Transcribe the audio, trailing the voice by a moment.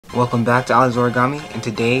Welcome back to Alex Origami, and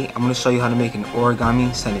today I'm going to show you how to make an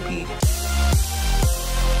origami centipede.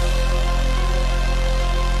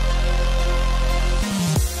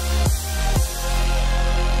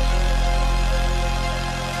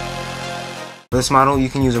 For this model, you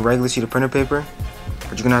can use a regular sheet of printer paper, but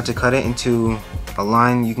you're going to have to cut it into a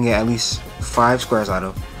line you can get at least 5 squares out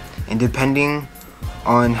of. And depending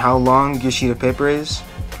on how long your sheet of paper is,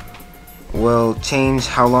 will change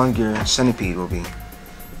how long your centipede will be.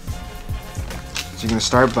 So you're going to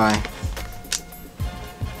start by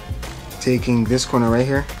taking this corner right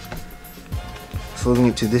here, folding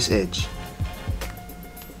it to this edge,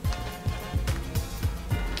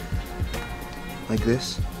 like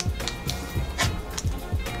this.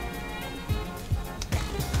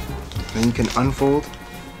 Then you can unfold.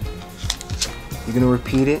 You're going to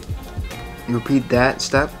repeat that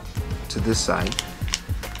step to this side.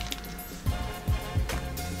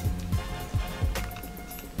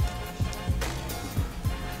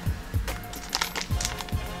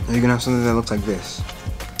 Now you're going to have something that looks like this.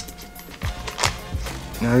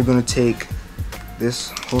 Now you're going to take this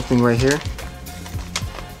whole thing right here,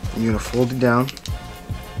 and you're going to fold it down.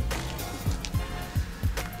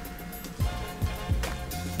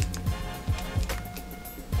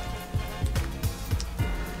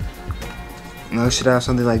 Now you should have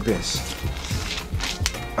something like this.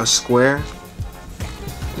 A square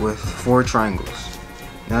with 4 triangles.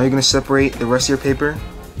 Now you're going to separate the rest of your paper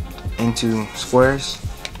into squares.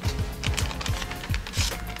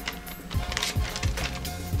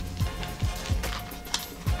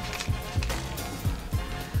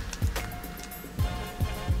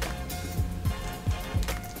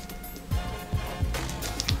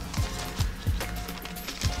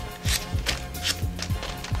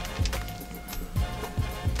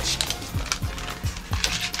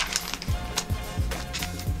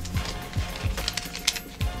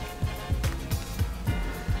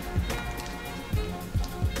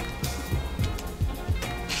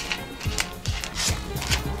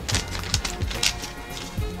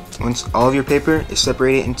 Once all of your paper is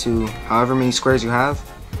separated into however many squares you have,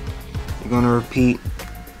 you're going to repeat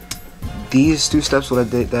these 2 steps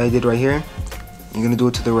that I did right here. You're going to do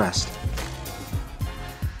it to the rest.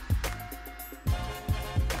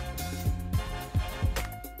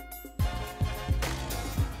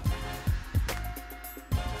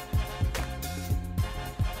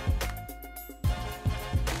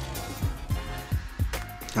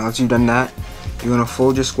 Now once you've done that, you're going to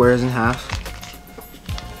fold your squares in half.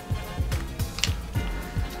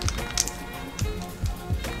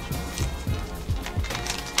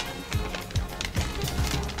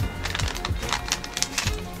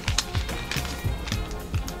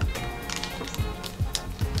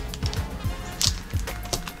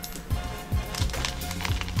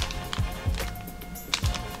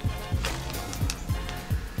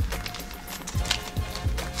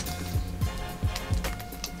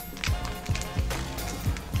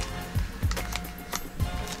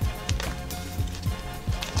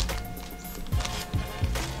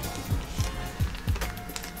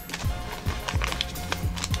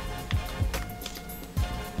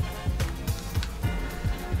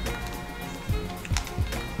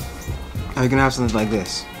 Now you're going to have something like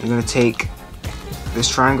this. You're going to take this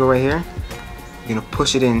triangle right here, you're going to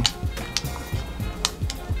push it in.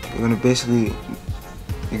 You're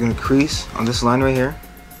going to crease on this line right here,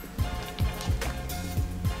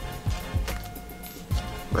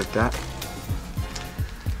 like that.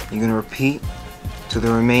 You're going to repeat to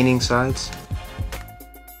the remaining sides.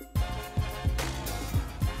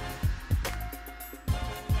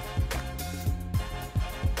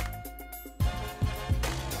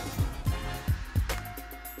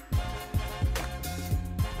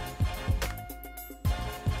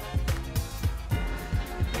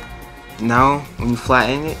 Now, when you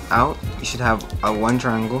flatten it out, you should have a 1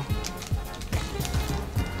 triangle.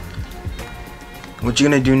 What you're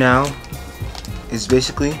gonna do now is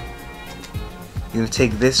basically you're gonna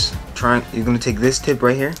take this tip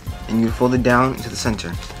right here, and you fold it down into the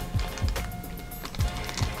center.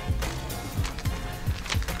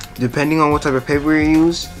 Depending on what type of paper you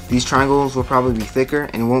use, these triangles will probably be thicker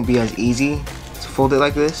and it won't be as easy to fold it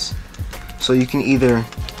like this. So you can either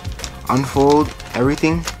unfold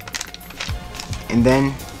everything and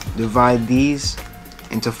then divide these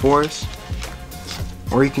into 4s,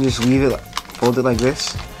 or you can just leave it, fold it like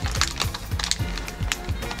this.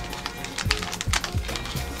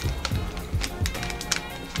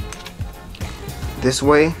 This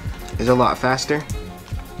way is a lot faster,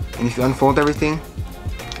 and if you unfold everything,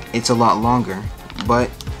 it's a lot longer, but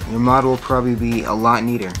your model will probably be a lot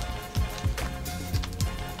neater.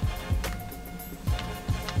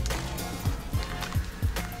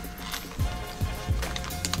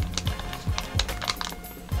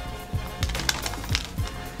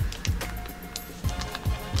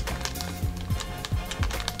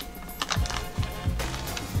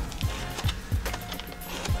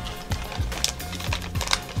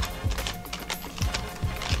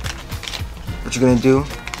 what you're gonna do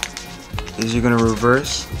is you're gonna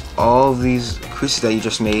reverse all of these creases that you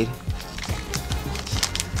just made.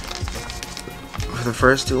 For the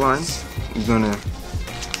first two lines, you're gonna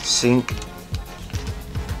sink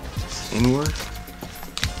inward.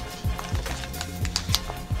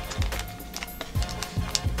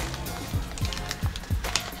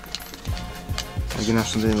 You're gonna have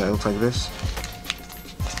something that looks like this.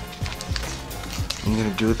 And you're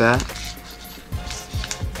gonna do that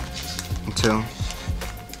until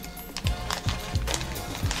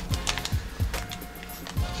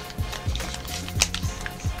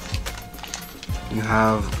you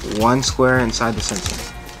have one square inside the center.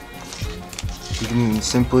 You can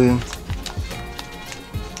simply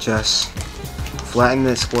just flatten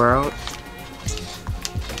this square out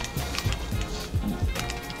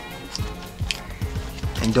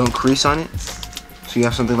and don't crease on it, so you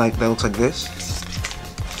have something like that looks like this.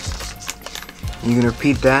 And you can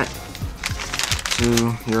repeat that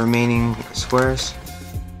to your remaining squares.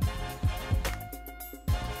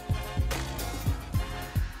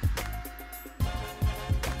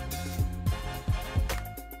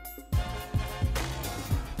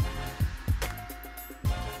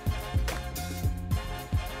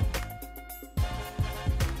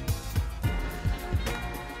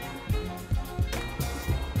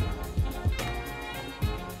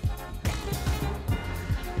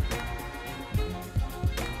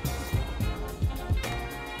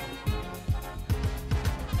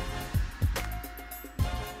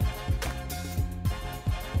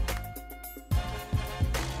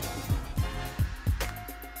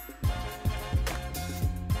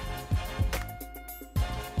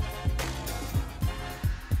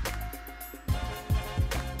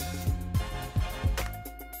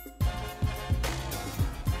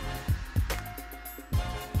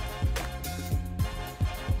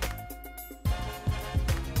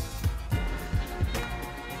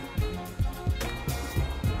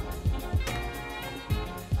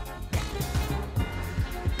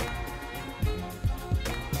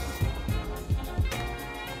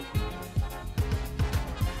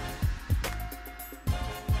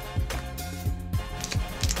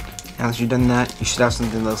 Now that you've done that, you should have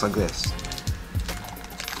something that looks like this.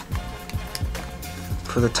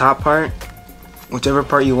 For the top part, whichever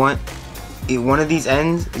part you want, one of these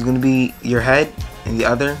ends is going to be your head and the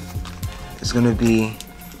other is going to be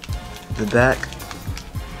the back.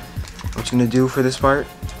 What you're going to do for this part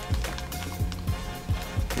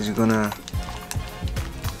is you're going to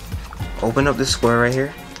open up this square right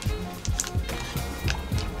here.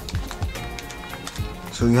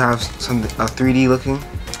 So you have a 3D looking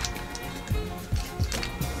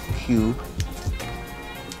cube.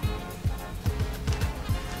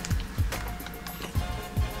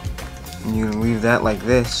 And you're gonna leave that like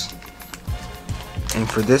this. And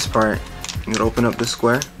for this part, you're gonna open up the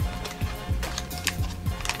square.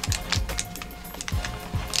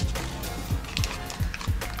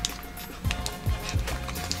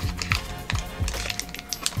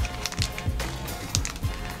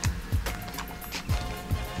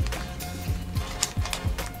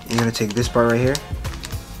 You're gonna take this part right here.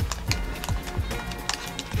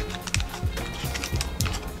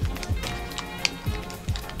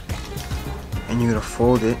 And you're gonna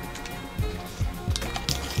fold it.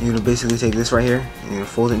 You're gonna basically take this right here and you're gonna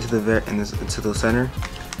fold it into the center.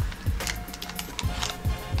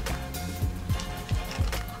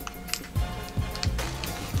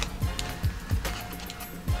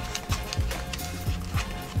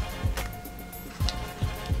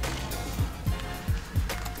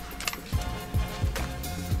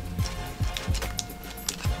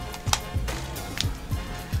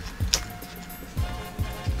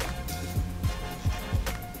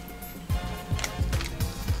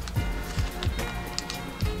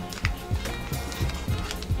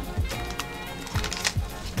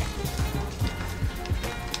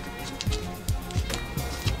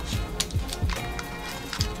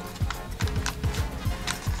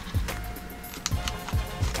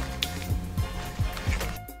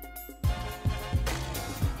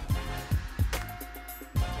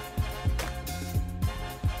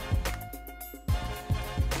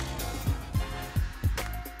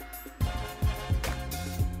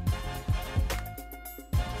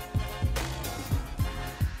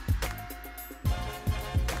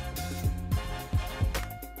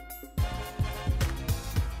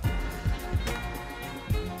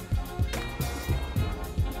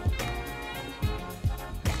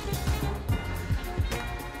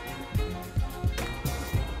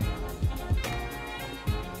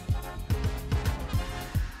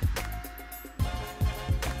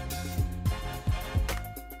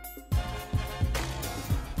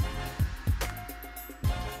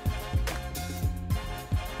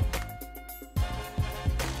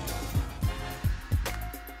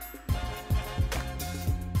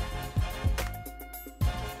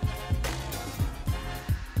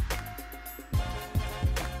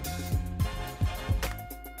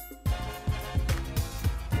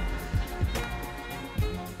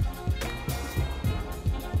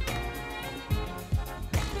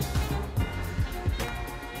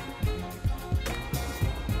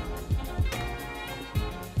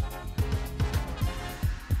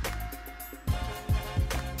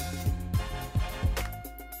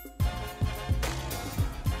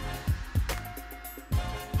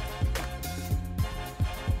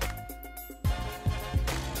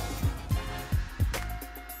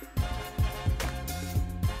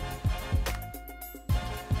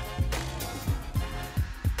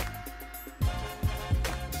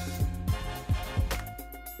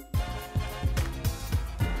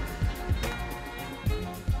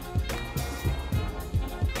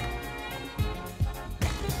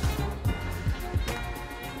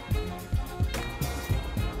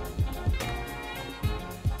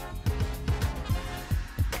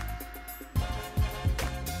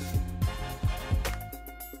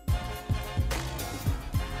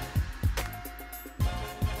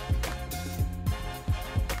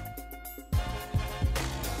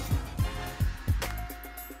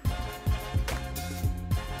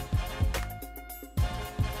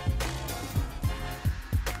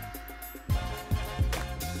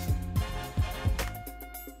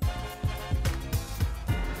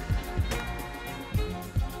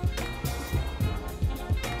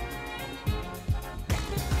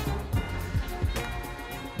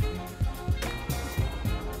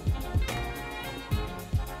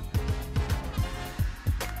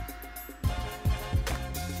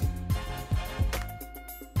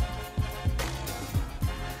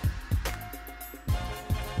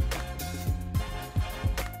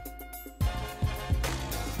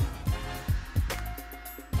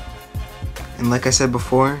 And like I said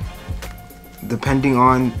before, depending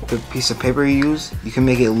on the piece of paper you use, you can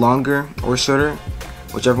make it longer or shorter,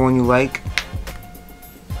 whichever one you like.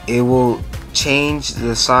 It will change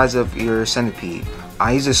the size of your centipede.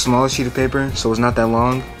 I use a smaller sheet of paper, so it's not that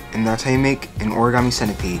long, and that's how you make an origami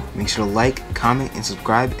centipede. Make sure to like, comment, and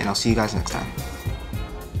subscribe, and I'll see you guys next time.